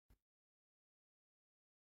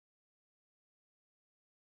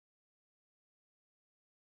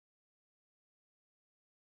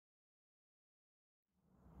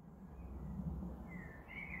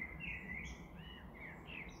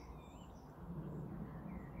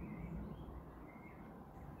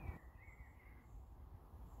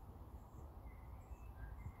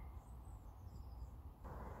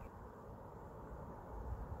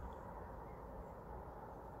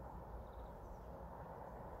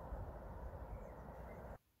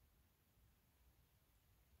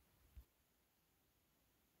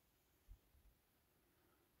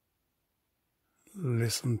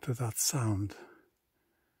Listen to that sound.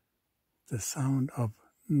 The sound of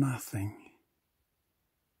nothing.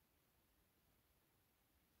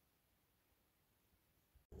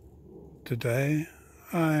 Today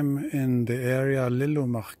I'm in the area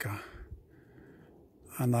Lillomarka,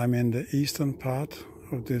 and I'm in the eastern part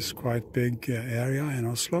of this quite big area in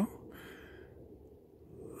Oslo.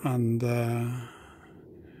 And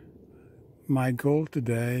my goal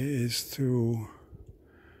today is to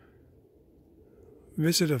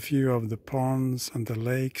visit a few of the ponds and the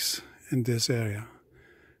lakes in this area.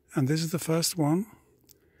 And this is the first one.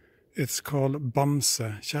 It's called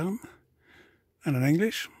Bamsetjern, and in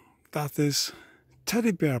English that is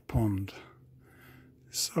Teddy Bear Pond.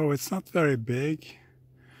 So it's not very big,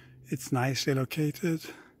 it's nicely located,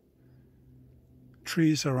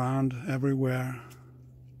 trees around everywhere,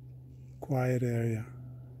 quiet area.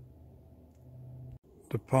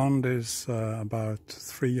 The pond is about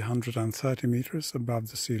 330 meters above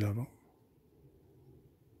the sea level.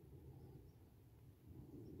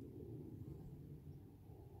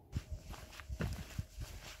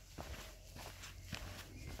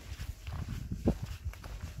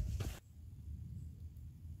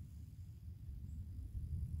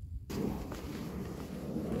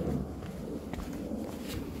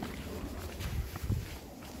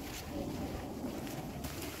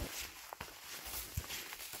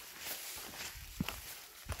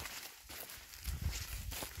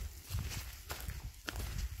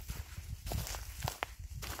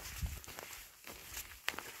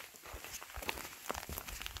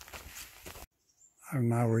 I've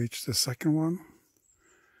now reached the second one,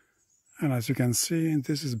 and as you can see,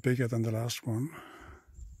 this is bigger than the last one,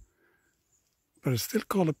 but it's still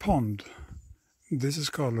called a pond. This is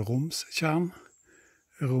called Romstjern,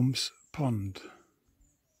 Roms Pond.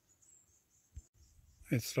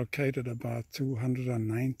 It's located about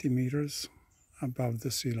 290 meters above the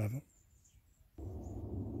sea level.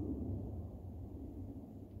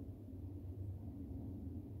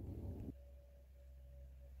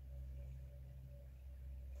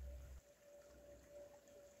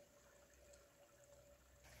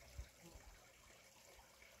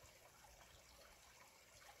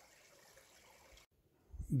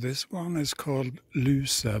 This one is called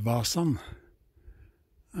Lusevasan,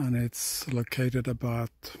 and it's located about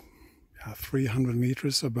 300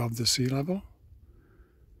 meters above the sea level.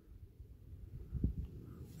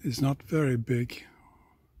 It's not very big,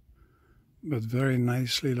 but very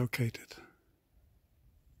nicely located.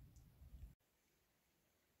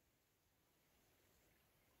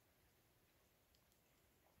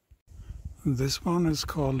 This one is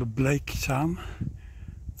called Bleikjern,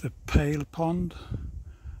 the Pale Pond,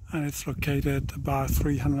 and it's located about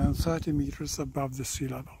 330 meters above the sea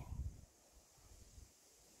level.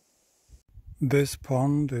 This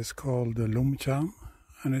pond is called the Lillomarka,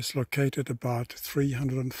 and it's located about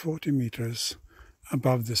 340 meters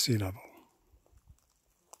above the sea level.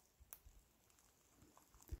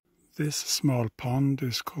 This small pond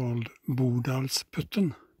is called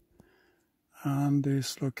Bodalsputten, and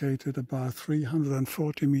is located about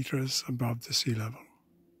 340 meters above the sea level.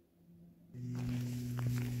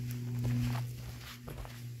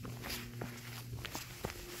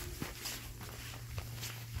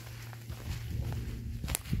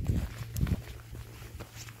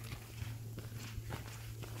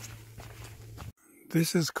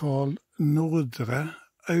 This is called Nordre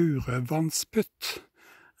Aurevannspytt,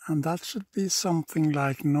 and that should be something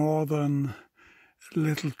like Northern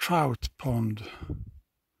Little Trout Pond.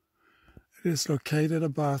 It is located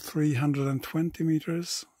about 320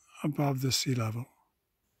 meters above the sea level.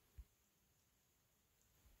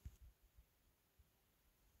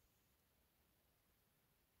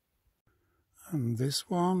 And this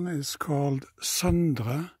one is called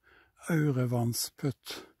Søndre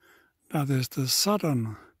Aurevannspytt. That is the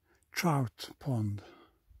southern trout pond,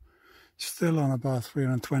 still on about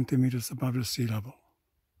 320 meters above the sea level.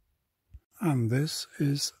 And this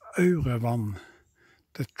is Aurevann,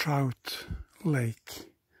 the trout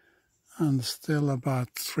lake, and still about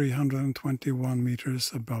 321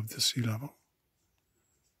 meters above the sea level.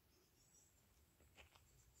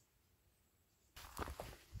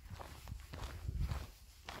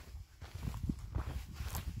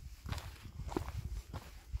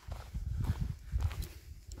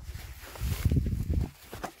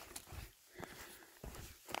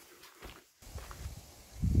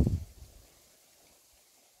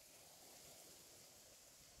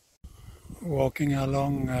 Walking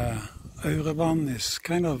along Aurevann is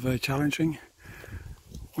kind of challenging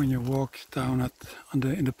when you walk down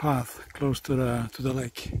in the path close to the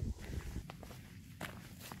lake.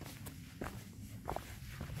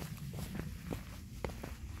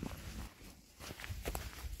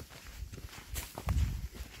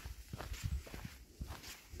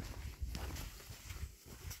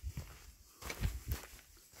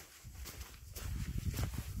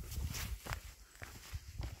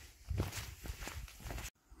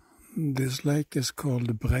 This lake is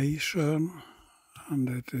called Breisjøen, and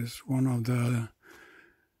it is one of the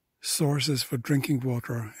sources for drinking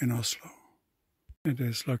water in Oslo. It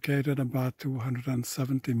is located about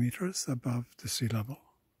 270 meters above the sea level.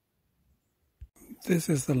 This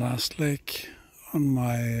is the last lake on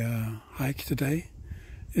my hike today.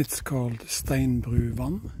 It's called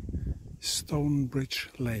Steinbruvann, Stonebridge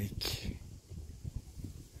Lake.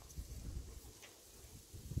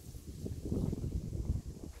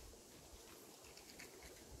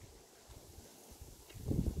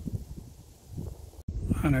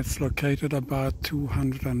 And it's located about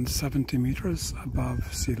 270 meters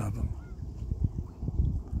above sea level.